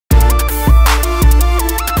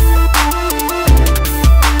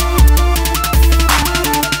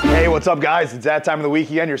What's up, guys? It's that time of the week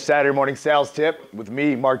again, your Saturday morning sales tip with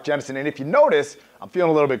me, Mark Jennison. And if you notice, I'm feeling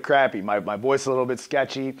a little bit crappy. My voice is a little bit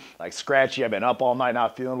sketchy, like scratchy. I've been up all night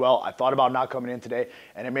not feeling well. I thought about not coming in today,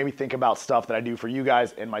 and it made me think about stuff that I do for you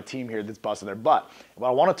guys and my team here that's busting their butt. What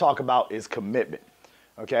I want to talk about is commitment,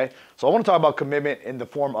 okay? So I want to talk about commitment in the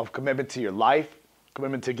form of commitment to your life,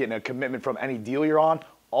 commitment to getting a commitment from any deal you're on.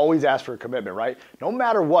 Always ask for a commitment, right? No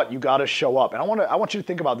matter what, you got to show up. And I want you to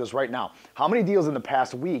think about this right now. How many deals in the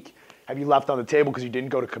past week have you left on the table because you didn't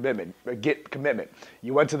go to get commitment?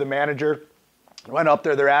 You went to the manager, went up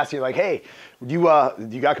there, they're asking you like, hey, you got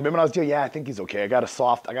commitment on this deal? Yeah, I think he's okay. I got a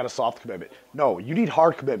soft commitment. No, you need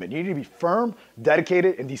hard commitment. You need to be firm,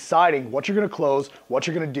 dedicated, and deciding what you're going to close, what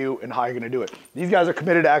you're going to do, and how you're going to do it. These guys are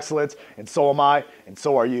committed to excellence, and so am I, and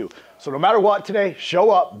so are you. So no matter what today,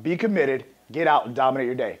 show up, be committed, get out and dominate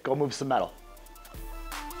your day. Go move some metal.